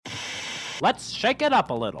Let's shake it up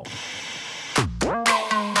a little.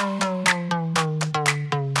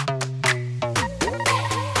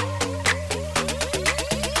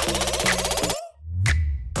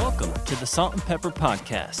 Welcome to the Salt and Pepper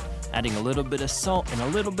Podcast, adding a little bit of salt and a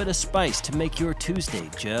little bit of spice to make your Tuesday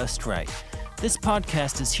just right. This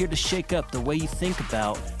podcast is here to shake up the way you think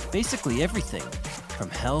about basically everything, from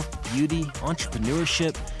health, beauty,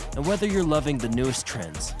 entrepreneurship, and whether you're loving the newest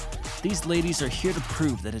trends. These ladies are here to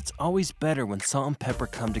prove that it's always better when salt and pepper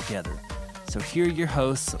come together. So here are your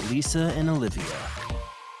hosts, Lisa and Olivia.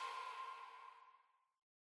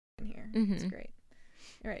 Here. Mm-hmm. It's great.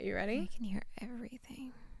 All right, you ready? I can hear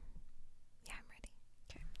everything. Yeah, I'm ready.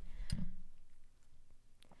 Okay.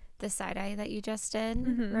 The side eye that you just did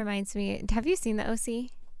Mhm. reminds me. Have you seen the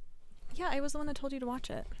OC? Yeah, I was the one that told you to watch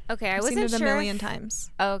it. Okay, I I've wasn't seen it sure. a million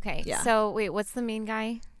times. Okay, Yeah. So wait, what's the main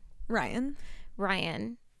guy? Ryan.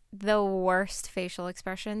 Ryan. The worst facial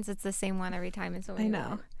expressions. It's the same one every time. It's I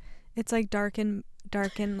know. It's like dark and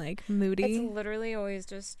like moody. It's literally always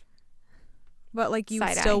just. But like you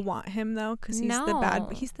side still eye. want him though, because he's No. the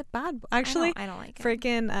bad. He's the bad. Actually, I don't like it.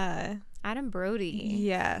 freaking Adam Brody.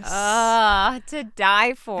 yes. To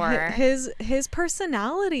die for. His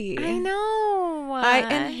personality. I know.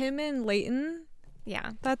 And him and Leighton.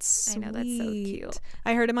 Yeah. That's sweet. I know, that's so cute.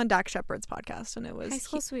 I heard him on Dak Shepard's podcast, and it was High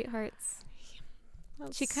School Sweethearts.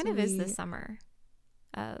 that's She kind of is the sweet. summer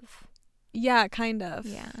of. Yeah, kind of.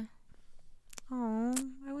 Yeah. Oh,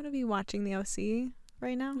 I want to be watching the OC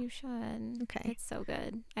right now. You should. Okay. It's so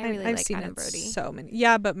good. I really I've like seen Adam it Brody. so many.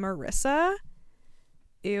 Yeah, but Marissa,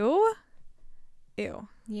 ew.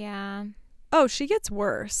 Yeah. Oh, she gets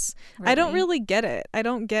worse. I don't Really? really get it. I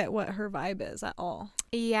don't get what her vibe is at all.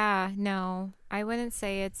 Yeah. No, I wouldn't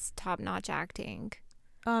say it's top-notch acting.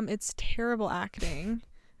 It's terrible acting.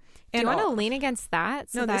 Do you want to all- lean against that?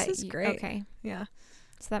 No, this that is great. Okay. Yeah.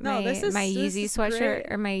 So that No, my this is Yeezy sweatshirt great.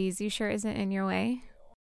 or my Yeezy shirt isn't in your way.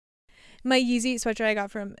 My Yeezy sweatshirt I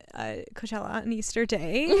got from Coachella on Easter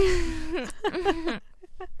Day.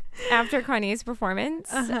 After Kanye's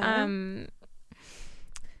performance. Uh-huh.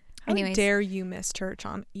 How Anyways. dare you miss church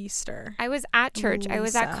on Easter? I was at church. I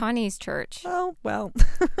was at Lisa. Connie's church. Oh, well.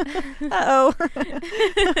 Uh-oh.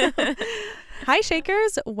 Hi,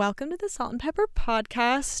 Shakers. Welcome to the Salt and Pepper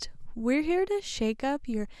Podcast. We're here to shake up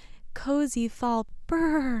your cozy fall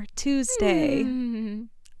Tuesday. Mm.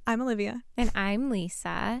 I'm Olivia. And I'm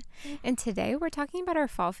Lisa. And today we're talking about our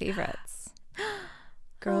fall favorites.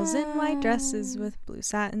 Girls in white dresses with blue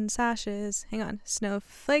satin sashes. Hang on.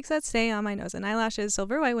 Snowflakes that stay on my nose and eyelashes.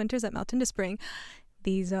 Silver white winters that melt into spring.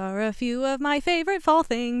 These are a few of my favorite fall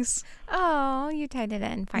things. Oh, you tied it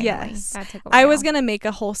in finally. Yes. That took a I was while. going to make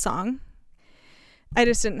a whole song. I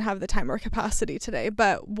just didn't have the time or capacity today,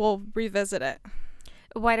 but we'll revisit it.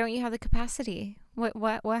 Why don't you have the capacity?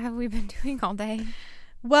 What have we been doing all day?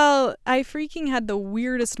 Well, I freaking had the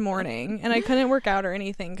weirdest morning and I couldn't work out or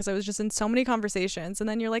anything because I was just in so many conversations. And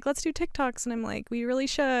then you're like, let's do TikToks. And I'm like, we really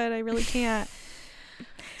should. I really can't.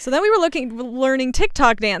 So then we were learning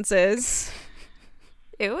TikTok dances.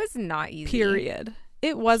 It was not easy. Period.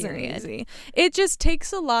 It wasn't easy. It just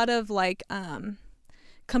takes a lot of like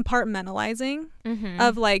compartmentalizing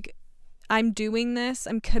of like, I'm doing this.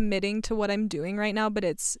 I'm committing to what I'm doing right now, but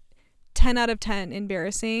it's 10 out of 10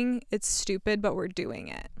 embarrassing. It's stupid, but we're doing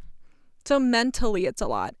it. So mentally it's a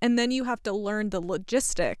lot. And then you have to learn the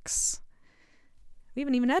logistics. We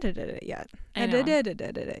haven't even edited it yet. I know. Edited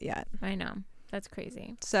it yet. I know. That's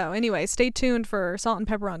crazy. So anyway, stay tuned for Salt and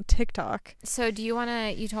Pepper on TikTok. So do you want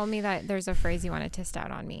to, you told me that there's a phrase you want to test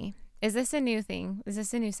out on me. Is this a new thing? Is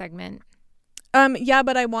this a new segment? Yeah,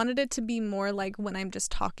 but I wanted it to be more like when I'm just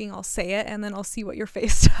talking, I'll say it and then I'll see what your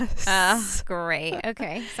face does. Great.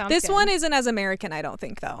 Okay. Sounds This good. one isn't as American, I don't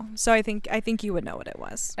think, though. So I think you would know what it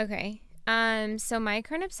was. Okay. So my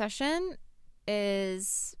current obsession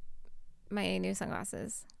is my new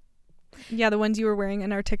sunglasses. Yeah, the ones you were wearing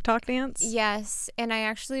in our TikTok dance. Yes, and I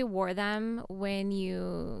actually wore them when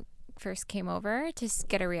you first came over to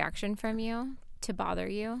get a reaction from you, to bother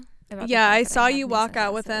you. About the Yeah, fact I that saw have you new walk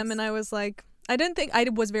out with them sunglasses. and I was like, I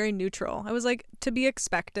was very neutral. I was like, to be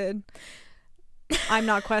expected. I'm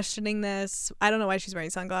not questioning this. I don't know why she's wearing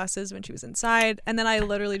sunglasses when she was inside. And then I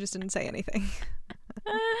literally just didn't say anything.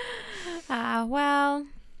 Well,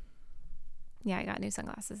 yeah, I got new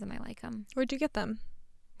sunglasses and I like them. Where'd you get them?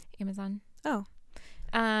 Amazon. Oh,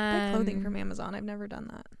 buy clothing from Amazon. I've never done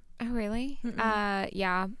that. Oh, really? Mm-mm.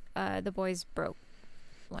 Yeah. The boys broke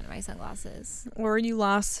one of my sunglasses. Or you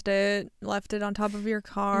lost it, left it on top of your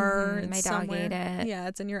car. Mhm, my it's dog somewhere. ate it. Yeah,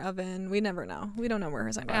 it's in your oven. We never know. We don't know where her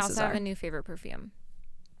I sunglasses also are. have a new favorite perfume.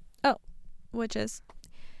 Which is?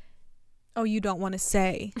 Oh, you don't want to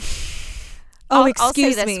say. Oh, I'll say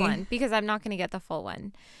excuse this me. one because I'm not going to get the full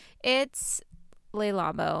one. It's Le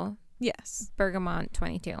Labo Yes. Bergamot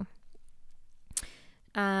 22.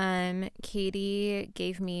 Katie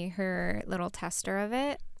gave me her little tester of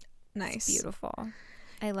it. Nice. It's beautiful.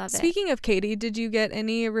 I love it. Speaking of Katie, did you get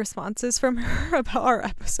any responses from her about our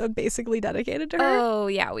episode basically dedicated to her? Oh,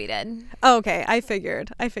 yeah, we did. Oh, okay. I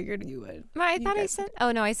figured you would. I You thought I guys- sent.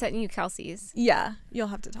 Oh, no, I sent you Kelsey's. Yeah. You'll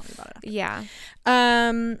have to tell me about it. Yeah.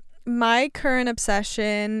 My current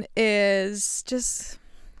obsession is just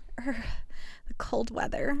the cold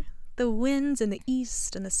weather. The winds in the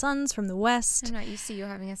east and the suns from the west. I'm not used to you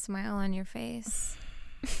having a smile on your face.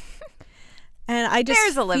 And I just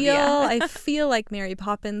There's Olivia. I feel like Mary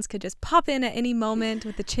Poppins could just pop in at any moment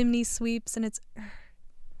with the chimney sweeps, and it's,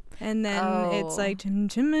 and then it's like chim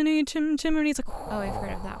chimney, chim chimney. It's like, Oh, I've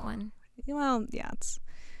heard of that one. well, yeah, it's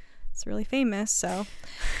really famous. So,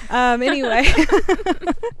 anyway,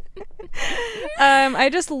 I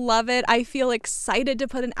just love it. I feel excited to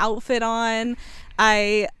put an outfit on.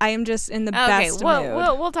 I am just in the best mood.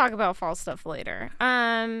 We'll talk about fall stuff later.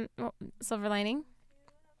 Silver lining.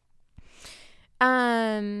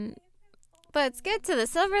 Let's get to the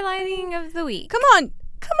silver lining of the week. Come on,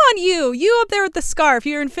 you up there with the scarf,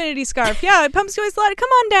 your infinity scarf. Yeah, Pumpkin Spice Latte. Come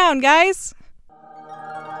on down, guys.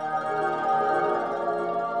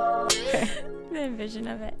 The vision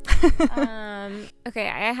of it. Okay,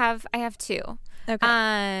 I have two.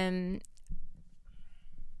 Okay.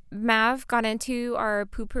 Mav got into our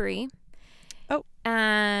poopery. Oh.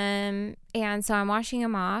 And so I'm washing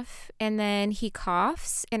him off, and then he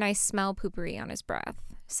coughs, and I smell poopery on his breath.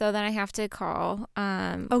 So then I have to call.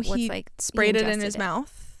 He sprayed it in his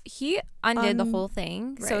mouth. He undid the whole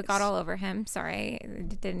thing, so right. it got all over him. Sorry, I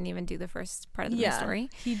didn't even do the first part of the story.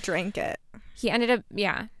 He drank it. He ended up,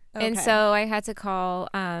 yeah. Okay. And so I had to call,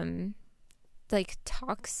 like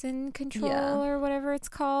toxin control or whatever it's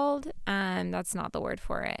called. That's not the word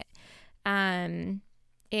for it. And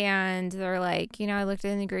they're like, I looked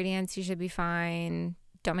at the ingredients. He should be fine.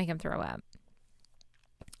 Don't make him throw up.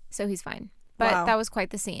 So he's fine. But that was quite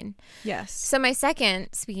the scene. Yes. So my second,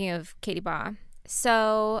 speaking of Katie Baugh,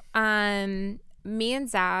 so me and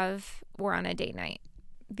Zav were on a date night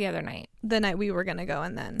the other night. The night we were gonna go,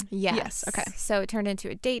 and then yes. Okay. So it turned into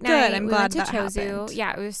a date Good. night. I'm we glad went to that Chozu. happened.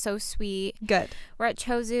 Yeah, it was so sweet. Good. We're at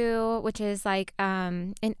Chozu, which is like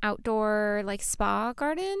an outdoor like spa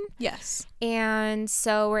garden. Yes. And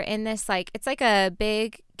so we're in this it's like a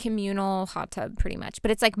big communal hot tub pretty much, but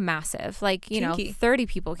it's like massive. Like, Kinky. 30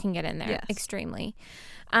 people can get in there. Yes. Extremely.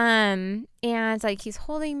 And like he's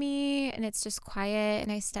holding me and it's just quiet, and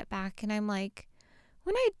I step back and I'm like,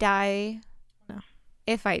 when I die,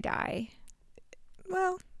 if I die,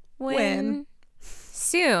 well, when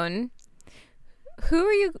soon,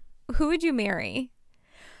 who would you marry?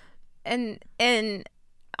 And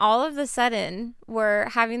all of a sudden we're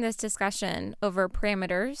having this discussion over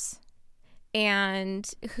parameters and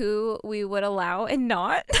who we would allow and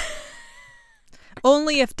not.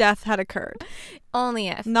 only if death had occurred. Only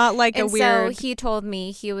if. Not like and a weird. So he told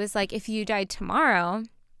me, he was like, if you died tomorrow,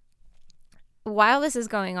 while this is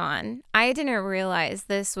going on, I didn't realize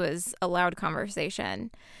this was a loud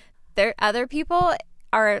conversation. Other people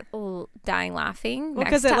are dying laughing.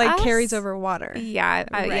 Because it carries over water. Yeah,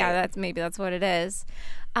 Right. yeah. That's what it is.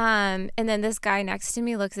 And then this guy next to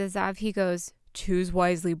me looks at Zav. He goes, "Choose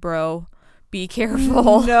wisely, bro. Be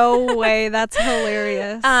careful." No way. That's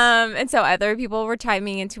hilarious. And so other people were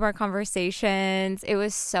chiming into our conversations. It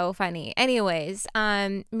was so funny. Anyways,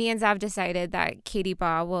 me and Zav decided that Katie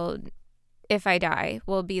Baugh will, if I die,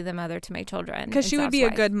 will be the mother to my children. Because she would Zav's be a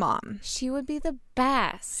wife. good mom. She would be the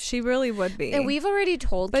best. She really would be. And we've already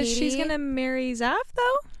told But Katie. she's going to marry Zav,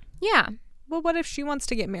 though? Yeah. Well, what if she wants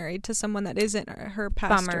to get married to someone that isn't her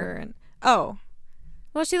pastor? Bummer. And Well,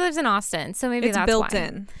 she lives in Austin, so maybe it's that's built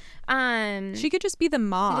why. in. She could just be the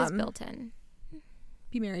mom. It is built in.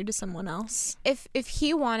 Be married to someone else. If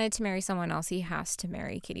he wanted to marry someone else, he has to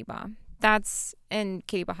marry Katie Baugh. And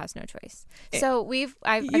Katie Baugh has no choice. So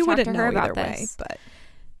I've talked to her about this. But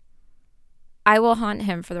I will haunt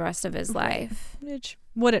him for the rest of his life. which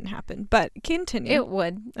wouldn't happen. But continue. It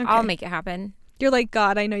would. Okay. I'll make it happen. You're like,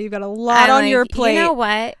 God, I know you've got a lot on your plate. You know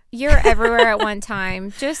what? You're everywhere at one time.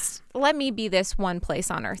 Just let me be this one place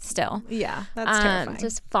on earth still. Yeah, that's terrifying.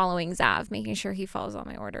 Just following Zav, making sure he follows all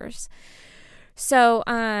my orders. So,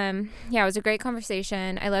 yeah, it was a great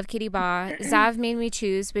conversation. I love Katie Baugh. Zav made me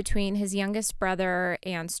choose between his youngest brother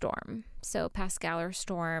and Storm. So Pascal or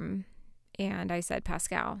Storm. And I said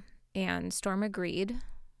Pascal. And Storm agreed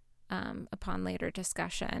upon later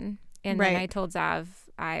discussion. And then I told Zav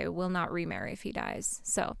I will not remarry if he dies.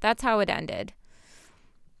 So that's how it ended.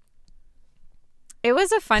 It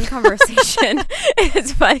was a fun conversation.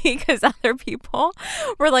 It's funny because other people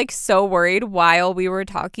were like so worried while we were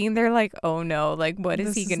talking. They're like, oh no, like what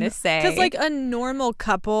is he going to say? Because like a normal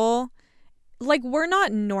couple, like we're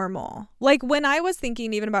not normal. Like when I was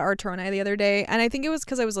thinking even about Arturo and I the other day, and I think it was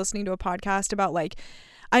because I was listening to a podcast about like,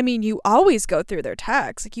 I mean, you always go through their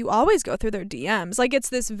texts. Like you always go through their DMs. Like it's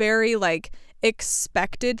this very like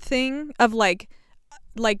expected thing of like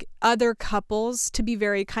other couples to be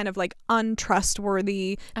very kind of like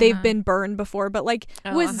untrustworthy. They've been burned before, but like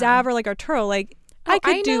with Zav or like Arturo, like I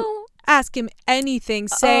could ask him anything,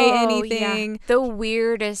 say anything. Yeah. The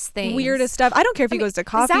weirdest thing. Weirdest stuff. I don't care if he goes to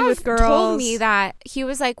coffee Zav with girls. told me that he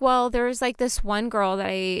was like, well, there was like this one girl that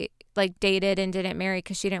I like dated and didn't marry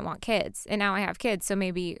because she didn't want kids, and now I have kids, so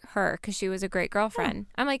maybe her because she was a great girlfriend.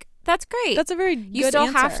 I'm like, that's great. That's a very good You still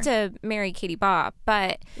answer. have to marry Katie Bob,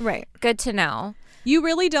 but right. Good to know. You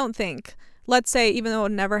really don't think, let's say, even though it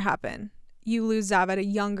would never happen, you lose Zav at a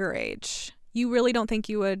younger age, you really don't think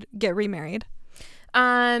you would get remarried?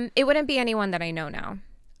 It wouldn't be anyone that I know now.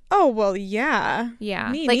 Oh, well, yeah. Yeah.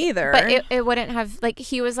 Me like, neither. But it wouldn't have, like,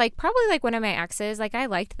 he was like, probably like one of my exes. Like, I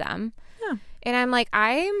liked them. Yeah. And I'm like,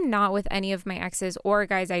 I'm not with any of my exes or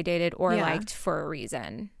guys I dated or Yeah. liked for a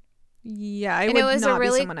reason. Yeah, And would it was not be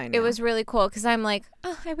someone I knew. It was really cool because I'm like,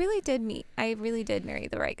 oh, I really did marry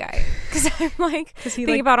the right guy. Because I'm like,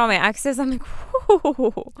 thinking about all my exes, I'm like,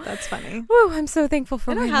 whoo. That's funny. Woo, I'm so thankful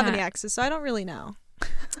for I where don't I'm have any at. exes, so I don't really know.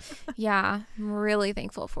 Yeah, I'm really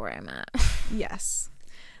thankful for where I'm at. Yes.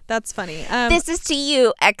 That's funny. This is to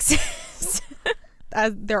you, exes.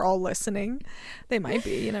 They're all listening. They might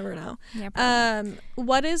be. You never know. Yeah,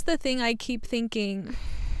 what is the thing I keep thinking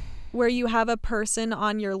where you have a person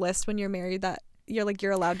on your list when you're married that you're like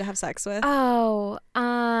you're allowed to have sex with? Oh,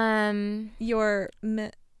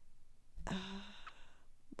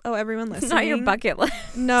 everyone listening. it's not your bucket list.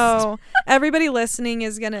 No, everybody listening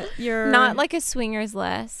is gonna. You're Not like a swingers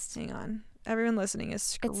list. Hang on. Everyone listening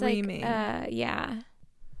is It's screaming. like, yeah,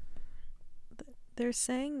 They're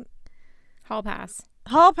saying hall pass.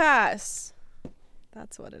 hall pass.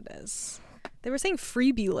 That's what it is. They were saying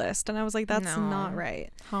freebie list, and I was like, that's No. not right.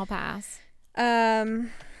 Hall pass.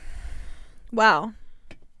 Wow.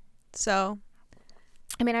 So,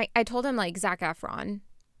 I mean, I told him like Zac Efron.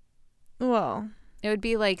 well, It would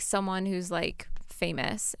be like someone who's like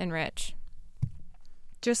famous and rich.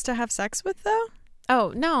 just to have sex with though?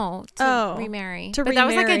 Oh no, to remarry. To but that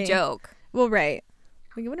was like remarry. a joke. Well, right.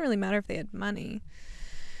 Like, it wouldn't really matter if they had money.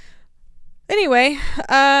 Anyway,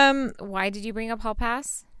 Why did you bring up hall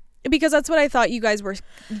pass? because that's what I thought you guys were.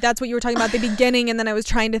 That's what you were talking about at the beginning, and then I was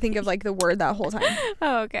trying to think of like the word that whole time.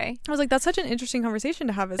 Oh, okay. I was like, that's such an interesting conversation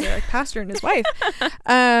to have as a like, pastor and his wife.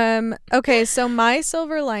 Okay, so my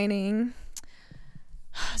silver lining.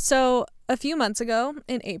 So a few months ago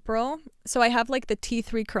in April, so I have like the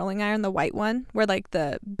T3 curling iron, the white one, where like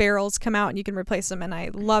the barrels come out and you can replace them, and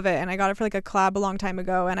I love it. And I got it for like a collab a long time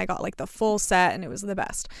ago, and I got like the full set, and it was the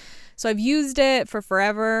best. So I've used it for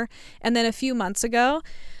forever. And then a few months ago,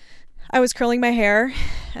 I was curling my hair.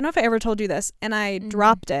 I don't know if I ever told you this, and I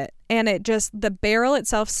dropped it, and it just, the barrel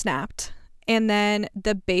itself snapped, and then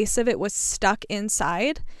the base of it was stuck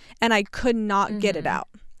inside, and I could not get it out.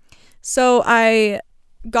 So I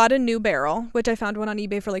got a new barrel, which I found one on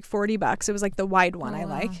eBay for like $40. It was like the wide one I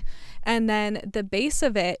like. And then the base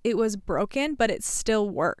of it, it was broken, but it still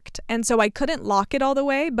worked. And so I couldn't lock it all the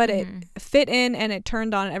way, but it fit in and it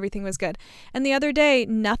turned on and everything was good. And the other day,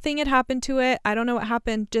 nothing had happened to it. I don't know what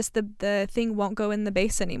happened. Just the thing won't go in the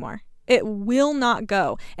base anymore. It will not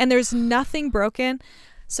go. And there's nothing broken.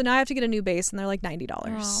 So now I have to get a new base, and they're like $90.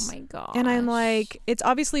 Oh my god. And I'm like, it's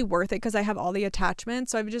obviously worth it because I have all the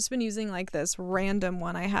attachments. So I've just been using like this random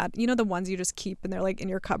one I had. You know, the ones you just keep and they're like in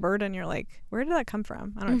your cupboard, and you're like, where did that come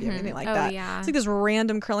from? I don't know if you have anything like that. Yeah. It's like this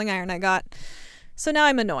random curling iron I got. So now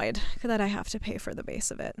I'm annoyed that I have to pay for the base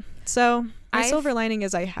of it. So my silver lining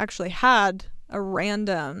is I actually had a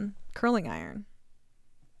random curling iron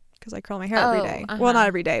because I curl my hair every day. Well, not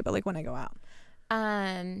every day, but like when I go out.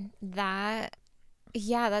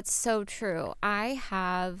 Yeah, that's so true. I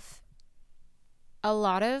have a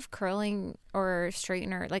lot of curling or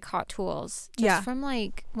straightener, like hot tools, just from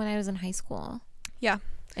like when I was in high school. Yeah.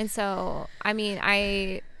 And so, I mean,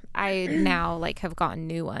 I now like have gotten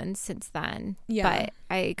new ones since then. Yeah. But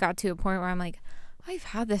I got to a point where I'm like, I've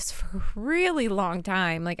had this for a really long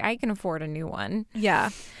time. Like, I can afford a new one.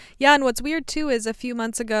 Yeah. Yeah. And what's weird too is a few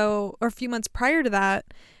months ago or a few months prior to that,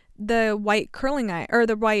 the white curling iron or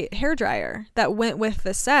the white hair dryer that went with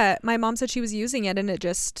the set, my mom said she was using it and it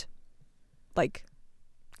just like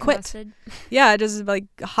quit. Busted. Yeah, just like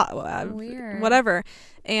hot, Weird. whatever.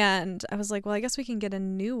 And I was like, well, I guess we can get a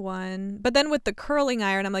new one. But then with the curling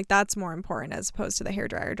iron, I'm like, that's more important as opposed to the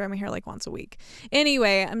hairdryer. I dry my hair like once a week.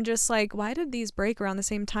 Anyway, I'm just like, why did these break around the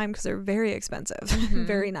same time? Because they're very expensive.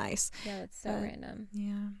 Very nice. Yeah, that's so random.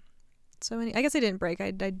 Yeah. So I guess I didn't break.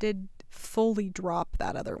 I did fully drop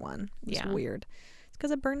that other one. It's weird. It's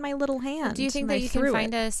because it burned my little hand. Do you think that you can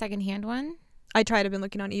find a secondhand one? I tried. I've been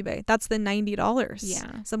looking on eBay. That's the $90.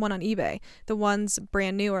 Yeah. It's the one on eBay. The ones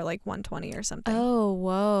brand new are like $120 or something. Oh,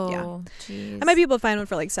 whoa. Yeah. Jeez. I might be able to find one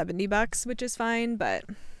for like $70, which is fine. But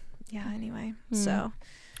yeah, anyway. So.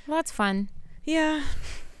 Well, that's fun. Yeah.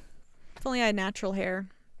 If only I had natural hair.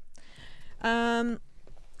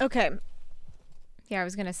 Okay. Yeah, I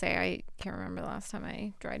was going to say, I can't remember the last time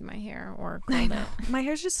I dried my hair or curled it. My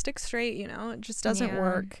hair just sticks straight, you know? It just doesn't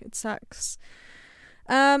work. It sucks.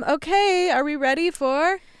 Okay, are we ready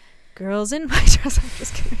for Girls in White Dress? I'm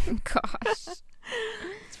just kidding. Gosh.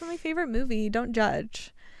 It's from my favorite movie. Don't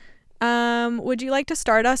judge. Would you like to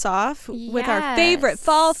start us off with our favorite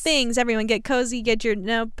fall things? Everyone get cozy, get your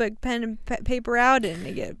notebook, pen, and paper out,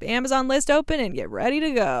 and get Amazon list open and get ready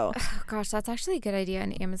to go. Oh, gosh, that's actually a good idea,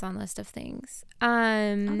 an Amazon list of things.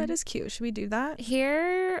 Oh, that is cute. Should we do that?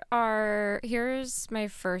 Here's my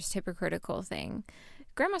first hypocritical thing.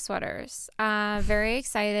 Grandma sweaters. Very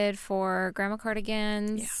excited for grandma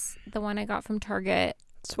cardigans. Yeah. The one I got from Target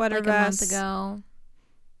sweater vests. a month ago.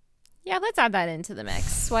 Yeah, let's add that into the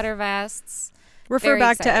mix. Sweater vests. Refer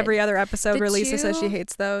back to every other episode where Lisa says she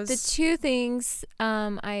hates those. The two things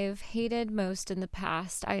I've hated most in the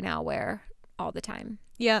past, I now wear all the time.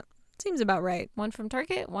 Yeah, seems about right. One from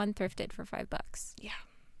Target, one thrifted for $5. Yeah.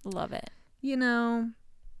 Love it. You know,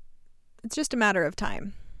 it's just a matter of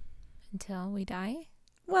time. Until we die?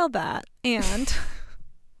 Well, that. And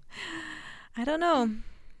I don't know.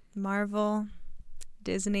 Marvel,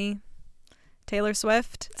 Disney, Taylor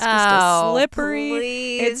Swift. It's just a slippery.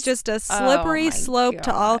 Please. It's just a slippery slope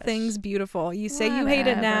to all things beautiful. You say you hate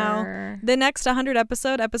it now. The next 100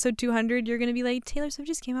 episode 200, you're gonna be like, Taylor Swift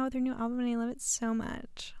just came out with her new album and I love it so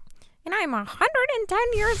much. And I'm 110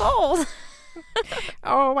 years old.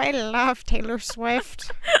 Oh, I love Taylor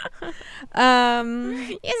Swift.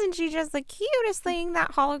 Isn't she just the cutest thing,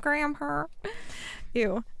 that hologram her?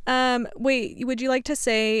 Ew. Wait, would you like to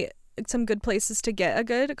say some good places to get a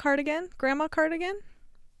good cardigan, grandma cardigan,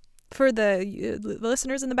 for the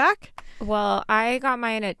listeners in the back? Well, I got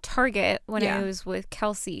mine at Target when I was with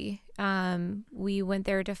Kelsey. We went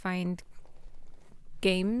there to find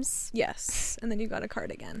games. Yes, and then you got a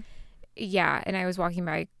cardigan. Yeah, and I was walking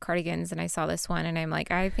by cardigans and I saw this one and I'm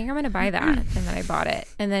like, I think I'm going to buy that. And then I bought it.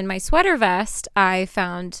 And then my sweater vest I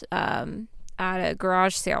found at a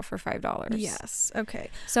garage sale for $5. Yes. Okay.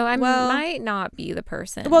 So I might not be the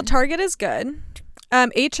person. Well, Target is good.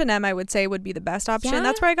 H&M I would say would be the best option. Yeah?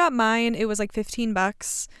 That's where I got mine. It was like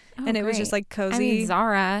 $15 and it was just like cozy. I mean,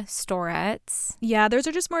 Zara, Storettes. Yeah, those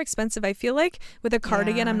are just more expensive. I feel like with a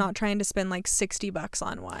cardigan, I'm not trying to spend like $60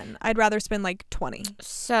 on one. I'd rather spend like $20.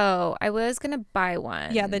 So I was going to buy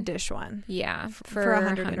one. Yeah, the dish one. Yeah. For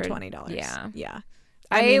 $120. Yeah. Yeah.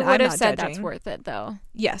 I would have said that's worth it, though.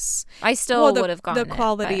 Yes. I still would have gotten the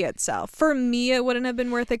quality itself. For me, it wouldn't have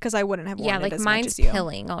been worth it because I wouldn't have wanted it as much as you. Yeah, like mine's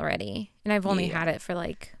pilling already. And I've only had it for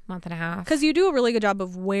like a month and a half. Because you do a really good job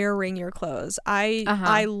of wearing your clothes.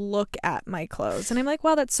 I look at my clothes and I'm like,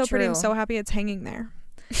 wow, that's so pretty. I'm so happy it's hanging there.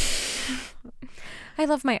 I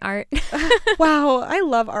love my art. Wow, I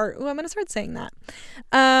love art. Ooh, I'm going to start saying that.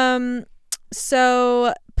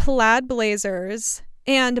 So plaid blazers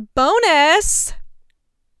and bonus...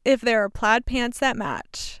 if there are plaid pants that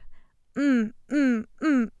match.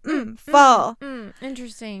 Fall.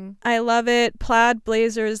 Interesting. I love it. Plaid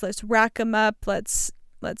blazers. Let's rack them up. Let's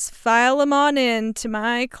file them on into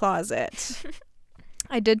my closet.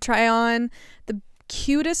 I did try on the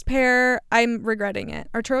cutest pair. I'm regretting it.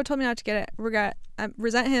 Arturo told me not to get it. I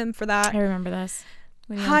resent him for that. I remember this.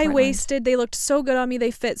 High-waisted. They looked so good on me. They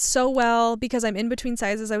fit so well because I'm in between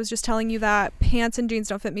sizes. I was just telling you that. Pants and jeans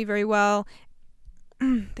don't fit me very well.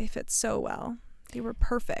 They fit so well. They were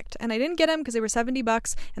perfect. And I didn't get them because they were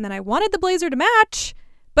 $70. And then I wanted the blazer to match,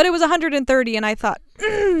 but it was $130. And I thought,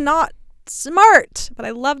 not smart. But I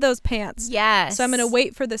love those pants. Yes. So I'm going to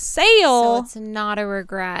wait for the sale. So it's not a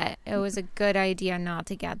regret. It was a good idea not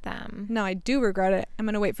to get them. No, I do regret it. I'm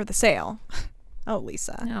going to wait for the sale. Oh,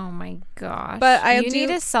 Lisa. Oh, my gosh. But you need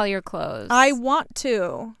to sell your clothes. I want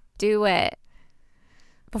to. Do it.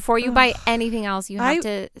 Before you buy anything else, you have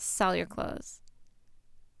to sell your clothes.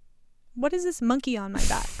 What is this monkey on my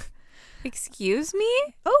back? Excuse me?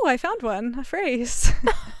 Oh, I found one. A phrase.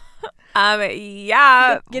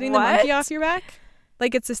 Yeah. Getting the monkey off your back?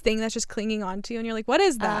 Like it's this thing that's just clinging onto you, and you're like, what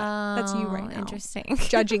is that? That's you right now. Interesting.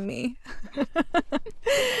 Judging me.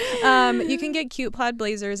 You can get cute plaid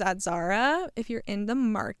blazers at Zara if you're in the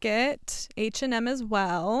market. H&M as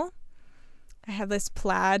well. I have this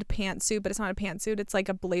plaid pantsuit, but it's not a pantsuit. It's like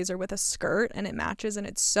a blazer with a skirt, and it matches, and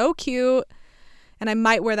it's so cute. And I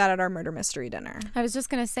might wear that at our murder mystery dinner. I was just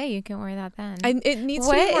gonna say you can wear that then. It needs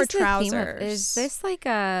to be more trousers. Is this like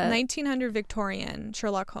a 1900 Victorian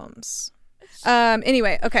Sherlock Holmes?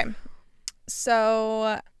 Anyway, okay.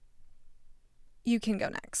 So you can go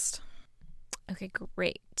next. Okay,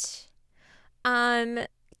 great.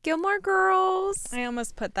 Gilmore Girls. I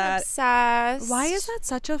almost put that. Obsessed. Why is that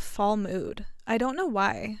such a fall mood? I don't know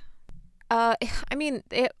why. I mean,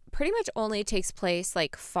 it pretty much only takes place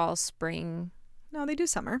like fall, spring. No, they do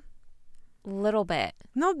summer. Little bit.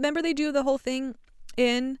 No, remember they do the whole thing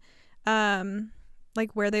in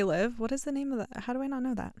like where they live. What is the name of that? How do I not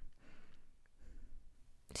know that?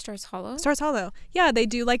 Stars Hollow? Stars Hollow. Yeah, they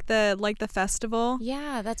do like the festival.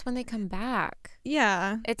 Yeah, that's when they come back.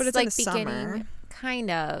 Yeah, It's but like in the beginning, summer. kind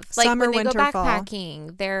of. Like Summer, when they winter, go fall.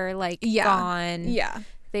 backpacking, they're like Yeah. gone. Yeah.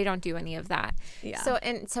 They don't do any of that. Yeah. So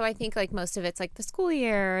I think like most of it's like the school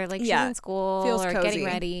year, like she's Yeah. in school Feels or cozy. getting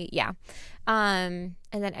ready. Yeah. And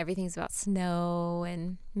then everything's about snow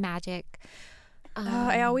and magic.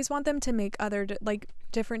 I always want them to make other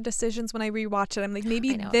different decisions when I rewatch it. I'm like,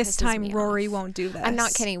 maybe I know, it this pisses time me Rory off. won't do this. I'm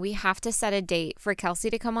not kidding. We have to set a date for Kelsey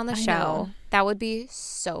to come on the I show. know. That would be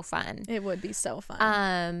so fun. It would be so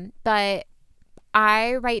fun. But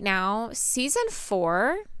I right now season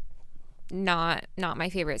 4, not my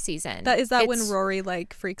favorite season. That when It's- Rory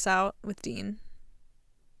like freaks out with Dean.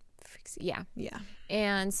 Yeah. Yeah.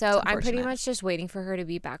 And so I'm pretty unfortunate. much just waiting for her to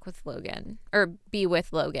be back with Logan or be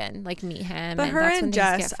with Logan, like meet him. But and her that's when and things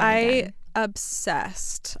get Jess, fun again.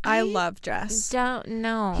 obsessed. I love Jess. Don't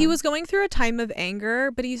know. He was going through a time of anger,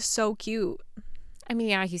 but he's so cute. I mean,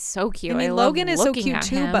 yeah, he's so cute. I mean, love Logan is so looking cute at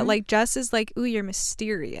too, but him. like Jess is like, ooh, you're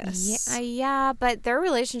mysterious. Yeah, but their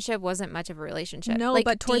relationship wasn't much of a relationship. No, like,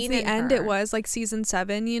 but towards Dean the and end, her. it was like season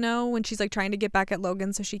 7, you know, when she's like trying to get back at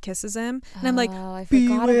Logan, so she kisses him, and I'm like, Oh, I be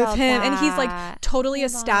forgot with about him, and he's like that. totally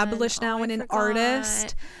Hold established on. now Oh, and I an forgot.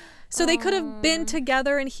 artist. So they could have been Oh.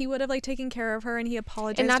 together, and he would have like taken care of her, and he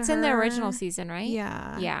apologized. And that's to in the her. original season, right?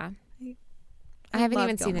 Yeah. Yeah. I I haven't love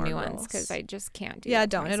even seen the Gilmore new ones Girls. because I just can't do Yeah,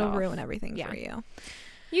 that to don't. It'll myself. ruin everything Yeah. for you.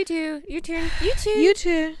 You too. You too. You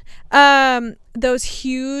too. Those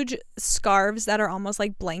huge scarves that are almost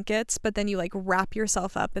like blankets, but then you like wrap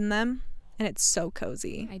yourself up in them, and it's so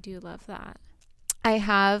cozy. I do love that. I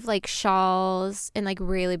have like shawls and like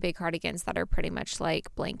really big cardigans that are pretty much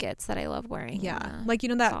like blankets that I love wearing. in Yeah, the like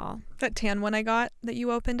you know fall. that tan one I got that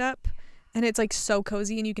you opened up, and it's like so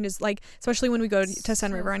cozy, and you can just like, especially when we go to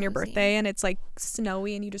Sun So River on your cozy. birthday, and it's like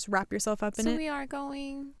snowy, and you just wrap yourself up in So it. we are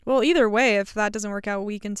going. Well, either way, if that doesn't work out,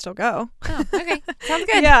 we can still go. Oh, okay. Sounds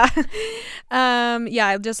good. Yeah. Yeah,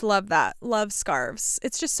 I just love that. Love scarves.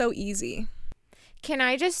 It's just so easy. Can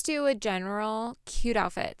I just do a general cute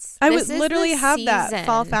outfits? I This would is literally the have that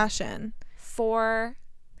fall season fashion. for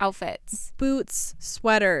outfits. Boots,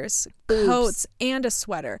 sweaters, Boobs. coats, and a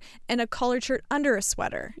sweater, and a collared shirt under a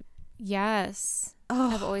sweater. Yes.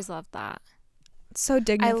 I've Oh, always loved that. so I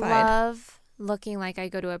dignified. love looking like I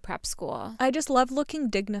go to a prep school. I just love looking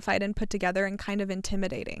dignified and put together and kind of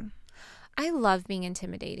intimidating. I love being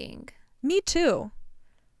intimidating. Me too.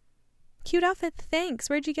 Cute outfit, thanks.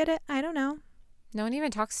 Where'd you get it? I don't know. No one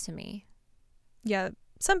even talks to me. Yeah,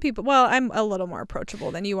 some people. Well, I'm a little more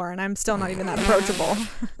approachable than you are, and I'm still not even that approachable.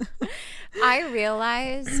 I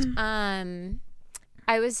realized I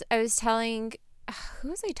was telling who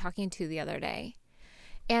was I talking to the other day?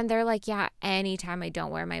 And they're like, yeah, anytime I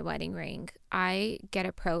don't wear my wedding ring, I get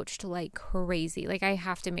approached like crazy. Like I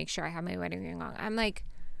have to make sure I have my wedding ring on. I'm like,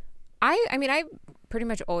 I mean, I pretty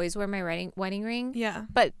much always wear my wedding ring. Yeah.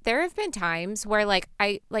 But there have been times where like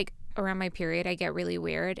I like around my period I get really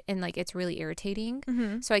weird and like it's really irritating.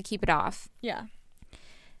 Mm-hmm. So I keep it off. Yeah.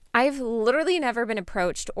 I've literally never been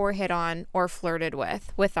approached or hit on or flirted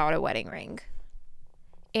with without a wedding ring.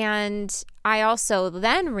 And I also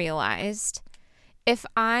then realized if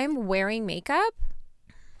I'm wearing makeup,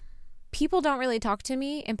 people don't really talk to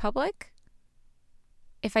me in public.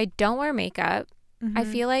 If I don't wear makeup, I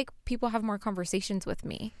feel like people have more conversations with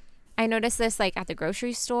me. I notice this like at the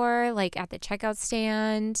grocery store, like at the checkout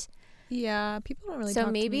stand. Yeah, people don't really So talk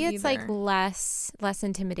to maybe me it's either. like less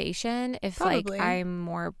intimidation if Probably. like I'm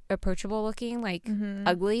more approachable looking, like Mhm.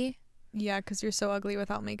 ugly. Yeah, because you're so ugly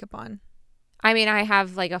without makeup on. I mean, I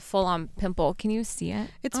have like a full-on pimple. Can you see it?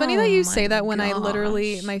 It's funny that you say my that when I gosh.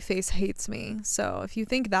 literally, my face hates me. So if you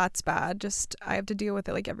think that's bad, I have to deal with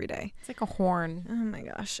it like every day. It's like a horn. Oh my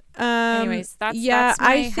gosh. Anyways, that's my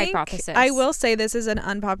I think, hypothesis. I will say this is an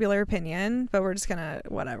unpopular opinion, but we're just gonna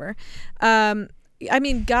whatever. I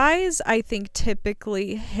mean, guys, I think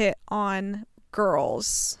typically hit on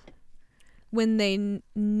girls when they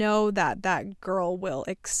know that girl will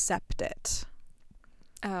accept it.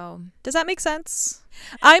 Oh. Does that make sense?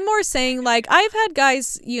 I'm more saying like I've had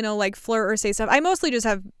guys, like flirt or say stuff. I mostly just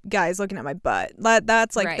have guys looking at my butt.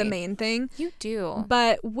 That's like the Right. main thing. You do.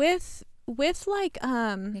 But with like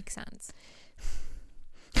Makes sense.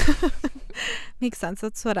 makes sense.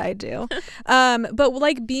 That's what I do. But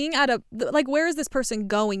like being at like where is this person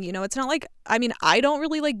going? It's not like, I mean, I don't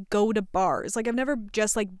really like go to bars. Like I've never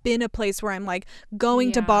just like been a place where I'm like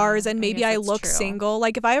going to Yeah, bars and I maybe guess I that's look true. single.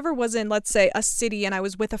 Like if I ever was in, let's say, a city and I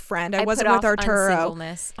was with a friend, I wasn't put with off Arturo.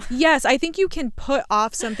 unsingleness. Yes, I think you can put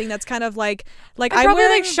off something that's kind of like I'm I'm probably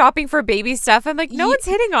wearing, like shopping for baby stuff. I'm like, no one's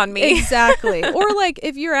hitting on me. exactly. Or like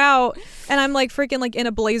if you're out and I'm like freaking like in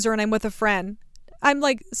a blazer and I'm with a friend, I'm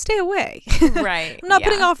like, stay away. Right. I'm not yeah.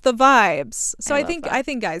 putting off the vibes. So I I love think that. I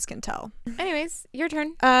think guys can tell. Anyways, your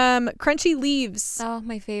turn. Crunchy leaves. Oh,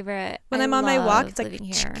 my favorite. When I I'm on my walk, love it's like living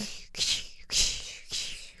here.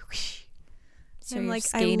 So I'm you're like,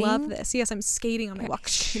 skating? I love this. Yes, I'm skating on my walk.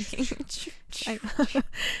 Okay.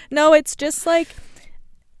 No, it's just like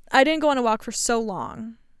I didn't go on a walk for so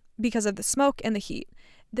long because of the smoke and the heat.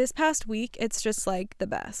 This past week, it's just like the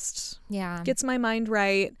best. Yeah. Gets my mind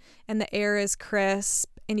right, and the air is crisp,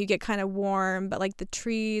 and you get kind of warm, but like the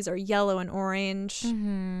trees are yellow and orange.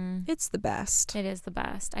 Mm-hmm. It's the best. It is the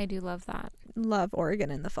best. I do love that. Love Oregon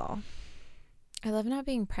in the fall. I love not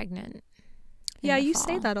being pregnant. in Yeah, the you fall.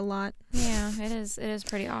 say that a lot. Yeah, it is. It is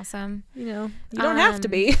pretty awesome. You don't have to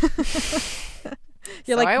be.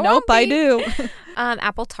 You're So like, I nope, won't I be." do.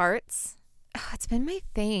 Apple tarts. Oh, it's been my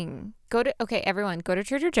thing. Everyone, go to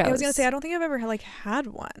Trader Joe's. I was gonna say I don't think I've ever had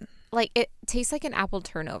one. like it tastes like an apple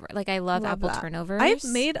turnover. Like I love apple that. turnovers. I've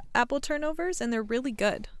made apple turnovers and they're really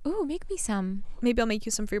good. Ooh, make me some. Maybe I'll make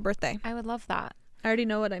you some for your birthday. I would love that. I already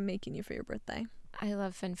know what I'm making you for your birthday. I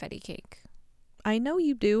love funfetti cake. I know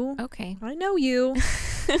you do. Okay. I know you.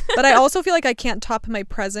 But I also feel like I can't top my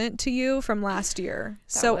present to you from last year.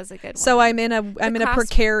 That was a good one. So I'm in a clasp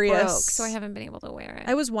precarious. broke, so I haven't been able to wear it.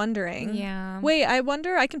 I was wondering. Yeah. Wait, I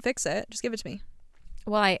wonder. I can fix it. Just give it to me.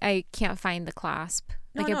 Well, I can't find the clasp.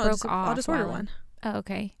 No, Like no, it broke off. I'll just order while- one. Oh,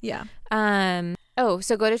 okay. Yeah. Oh,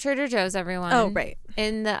 so go to Trader Joe's, everyone. Oh, right.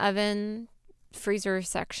 In the oven freezer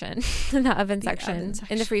section. In the oven section. oven In the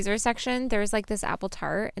section. freezer section, there's like this apple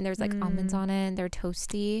tart and there's like almonds on it and they're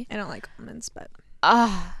toasty. I don't like almonds, but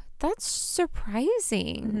That's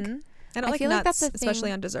surprising. I don't like feel nuts, like that's a especially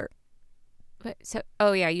thing- on dessert. But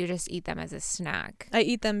oh yeah, you just eat them as a snack. I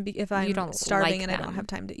eat them if I'm don't starving like and I don't them. have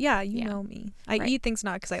time to. Yeah, you Yeah. know me. I Right. eat things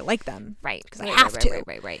not because I like them. Right. 'Cause I have to.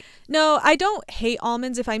 Right. No, I don't hate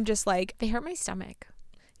almonds if I'm just like, They hurt my stomach.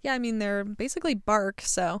 yeah, I mean, they're basically bark.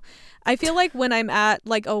 So I feel like when I'm at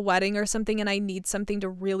like a wedding or something and I need something to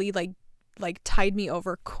really like tide me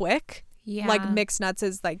over quick, Yeah. like mixed nuts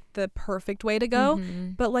is like the perfect way to go.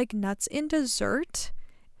 Mhm. But like nuts in dessert,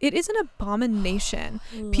 it is an abomination.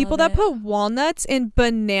 People Love that it. put walnuts in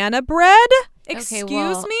banana bread? Excuse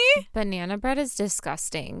well, me? Banana bread is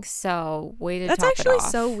disgusting. So way to That's top actually it off.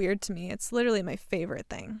 so weird to me. It's literally my favorite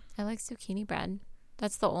thing. I like zucchini bread.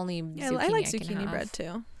 That's the only Yeah, zucchini I like can zucchini have. bread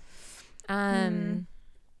too.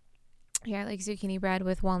 Yeah, I like zucchini bread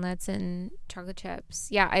with walnuts and chocolate chips.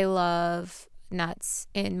 Yeah, I love nuts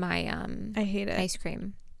in my I hate it. ice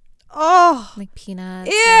cream. Oh, Like peanuts.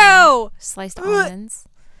 ew! And sliced Ugh. almonds.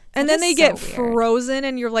 And That then they is get so weird. frozen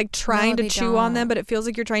and you're like trying to they chew on them, don't. but it feels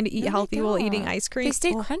like you're trying to eat No, they healthy while eating don't. ice cream. They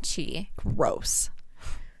stay Ugh, crunchy. gross. How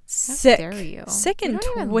Sick. dare you? Sick You and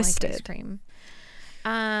don't even like ice twisted. cream.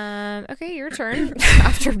 Okay, your turn.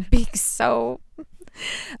 After being so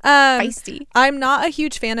feisty. I'm not a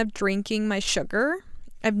huge fan of drinking my sugar.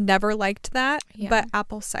 I've never liked that, Yeah. but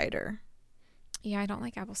apple cider. Yeah, I don't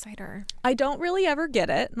like apple cider. I don't really ever get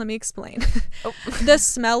it. Let me explain. Oh. The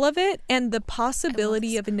smell of it and the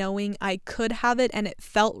possibility of knowing I could have it and it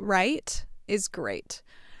felt right is great.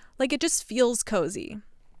 Like it just feels cozy.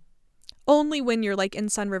 Only when you're like in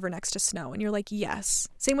Sun River next to snow and you're like, yes.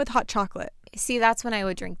 Same with hot chocolate. See, that's when I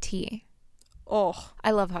would drink tea. Oh,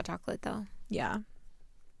 I love hot chocolate though. yeah.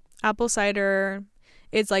 Apple cider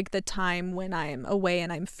is like the time when I'm away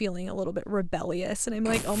and I'm feeling a little bit rebellious and I'm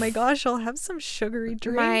like, oh my gosh, I'll have some sugary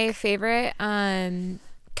drink. My favorite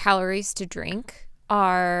calories to drink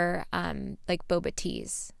are like boba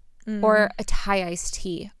teas or a Thai iced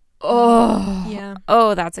tea. Oh. Yeah.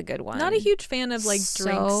 Oh, that's a good one. Not a huge fan of like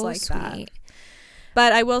drinks So like that. sweet.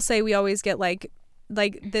 But I will say we always get like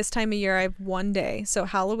this time of year I have one day. So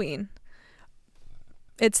Halloween.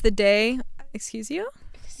 It's the day. Excuse you?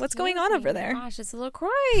 What's going on over there? Gosh, it's a LaCroix.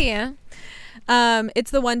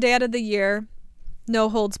 It's the one day out of the year. No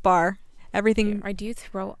holds bar. Everything. Do you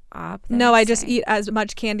throw up? No, I just eat as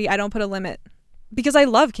much candy. I don't put a limit because I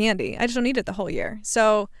love candy. I just don't eat it the whole year.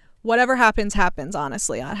 So whatever happens,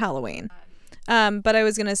 honestly, on Halloween. But I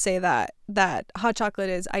was gonna say that hot chocolate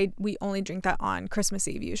is we only drink that on Christmas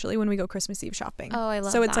Eve usually when we go Christmas Eve shopping. Oh, I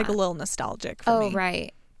love So it's like a that. little nostalgic for me. Oh,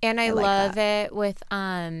 right. And I like love it with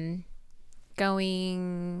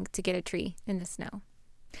going to get a tree in the snow.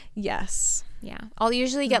 Yes. Yeah. I'll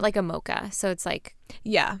usually get like a mocha. So it's like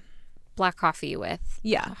Yeah. black coffee with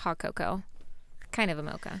Yeah. hot cocoa. Kind of a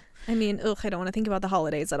mocha. I mean, I don't want to think about the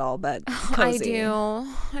holidays at all, but I cozy. do.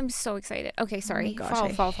 I'm so excited. Okay, sorry. Oh my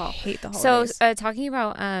gosh, fall. I hate the So holidays. talking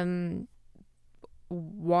about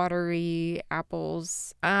watery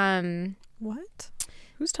apples. What?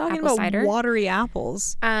 Who's talking Apple about cider? watery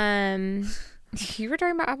apples? You were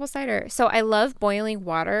talking about apple cider. So I love boiling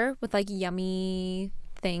water with like yummy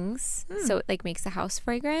things. So it like makes the house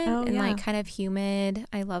fragrant Oh, and yeah. like kind of humid.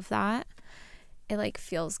 I love that. It like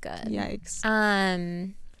feels good. Yikes.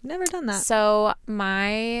 Never done that. So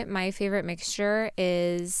my favorite mixture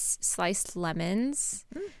is sliced lemons,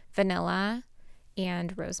 vanilla,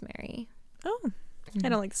 and rosemary. Oh, I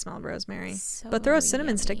don't like the smell of rosemary. So But throw a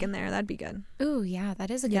cinnamon stick yummy. in there. That'd be good. Ooh, yeah, that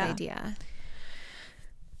is a good Yeah. idea.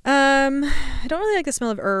 I don't really like the smell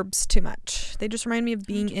of herbs too much. They just remind me of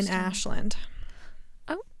being in Interesting. Ashland.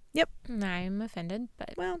 I'm offended,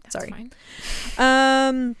 but Well, that's sorry.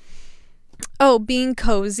 fine. Being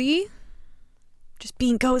cozy. Just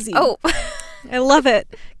being cozy. Oh, I love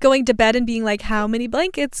it. Going to bed and being like, how many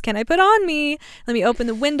blankets can I put on me? Let me open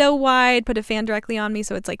the window wide, put a fan directly on me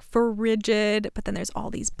so it's like frigid, but then there's all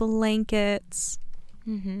these blankets.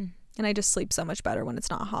 mm-hmm. And I just sleep so much better when it's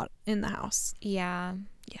not hot in the house. Yeah.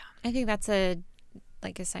 Yeah. I think that's a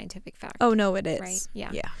scientific fact. Oh, no, it is. Right?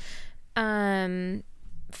 Yeah. Yeah.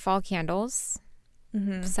 Fall candles.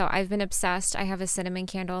 Mm-hmm. So I've been obsessed. I have a cinnamon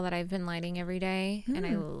candle that I've been lighting every day, and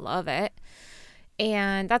I love it.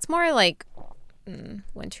 And that's more like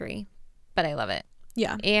wintry, but I love it.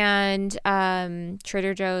 Yeah. And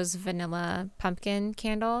Trader Joe's vanilla pumpkin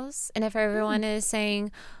candles. And if everyone is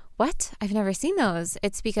saying, what? I've never seen those.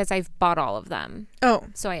 It's because I've bought all of them. Oh,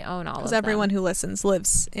 So I own all of because them. everyone who listens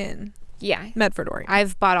lives in Yeah. Medford, Oregon.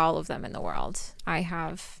 I've bought all of them in the world. I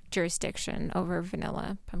have jurisdiction over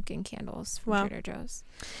vanilla pumpkin candles from Wow. Trader Joe's.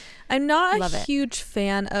 I'm not Love a it. huge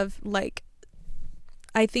fan of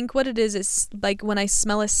I think what it is like when I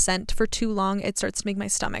smell a scent for too long, it starts to make my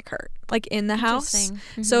stomach hurt, like in the house.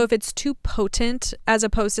 Interesting. So if it's too potent, as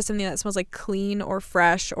opposed to something that smells like clean or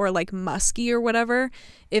fresh or like musky or whatever,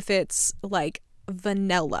 if it's like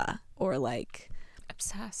vanilla or like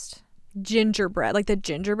Obsessed. gingerbread, like the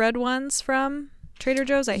gingerbread ones from Trader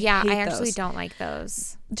Joe's, I hate I actually those. don't like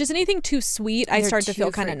those. Just anything too sweet, I They're start to feel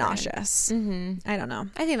too kind of fragrant. nauseous. Mm-hmm. I don't know.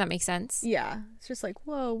 I think that makes sense. Yeah, it's just like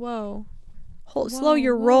whoa. Slow Whoa,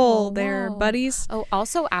 your roll whoa, there, whoa. buddies. Oh,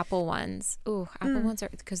 also apple ones. Ooh, apple ones are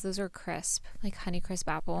because those are crisp, like Honeycrisp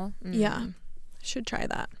apple. Yeah, should try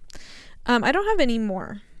that. I don't have any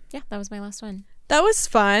more. Yeah, that was my last one. That was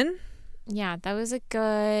fun. Yeah, that was a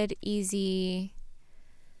good, easy.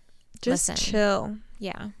 Just Listen. chill.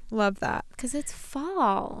 Yeah, Love that. because it's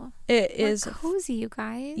fall. It We're is. cozy, you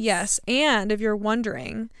guys. Yes, and if you're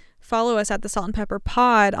wondering, follow us at the Salt and Pepper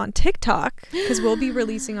Pod on TikTok because we'll be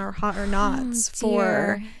releasing our hot or nots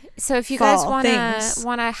for. Dear. So if you guys fall things.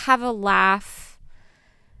 wanna have a laugh,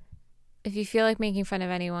 if you feel like making fun of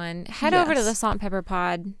anyone, head over to Yes. the Salt and Pepper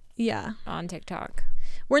Pod Yeah, on TikTok.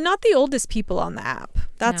 we're not the oldest people on the app.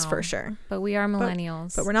 That's No. for sure. But we are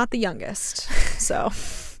millennials. But we're not the youngest. So,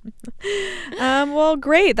 well,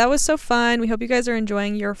 great. That was so fun. We hope you guys are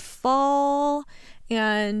enjoying your fall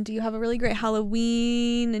and you have a really great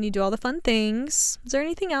Halloween and you do all the fun things. Is there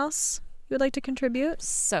anything else you would like to contribute?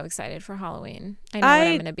 so excited for Halloween. I know what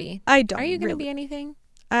I'm gonna be. I don't. Are you gonna really. be anything?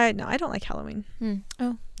 No, I don't like Halloween.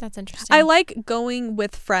 Oh, that's interesting. I like going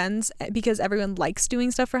with friends because everyone likes doing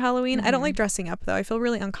stuff for Halloween. I don't like dressing up though. I feel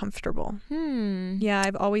really uncomfortable. Yeah,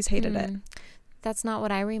 I've always hated it. That's not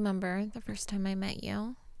what I remember the first time I met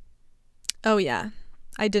you. Oh yeah.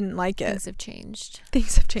 I didn't like it. Things have changed.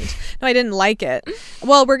 Things have changed. No, I didn't like it.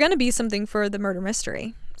 Well, we're going to be something for the murder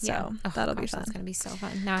mystery. So that'll be fun. That's going to be so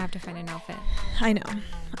fun. Now I have to find an outfit. I know.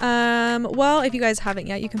 Well, if you guys haven't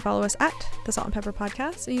yet, you can follow us at the Salt and Pepper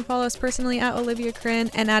Podcast. And you can follow us personally at Olivia Corinne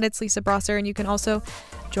and at It's Lisa Brosser. And you can also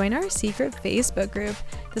join our secret Facebook group,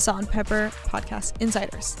 the Salt and Pepper Podcast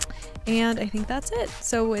Insiders. And I think that's it.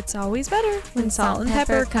 So it's always better when salt and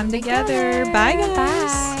pepper come together. Bye, guys.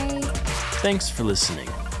 Bye. Thanks for listening.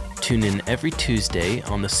 Tune in every Tuesday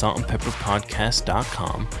on the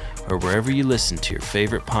saltandpepperpodcast.com or wherever you listen to your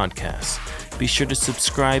favorite podcasts. Be sure to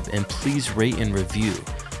subscribe and please rate and review.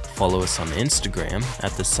 Follow us on Instagram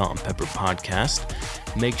at the Salt and Pepper Podcast.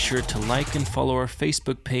 Make sure to like and follow our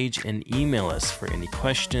Facebook page and email us for any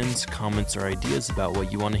questions, comments, or ideas about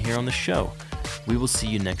what you want to hear on the show. We will see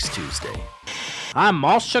you next Tuesday. I'm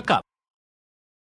all shook up.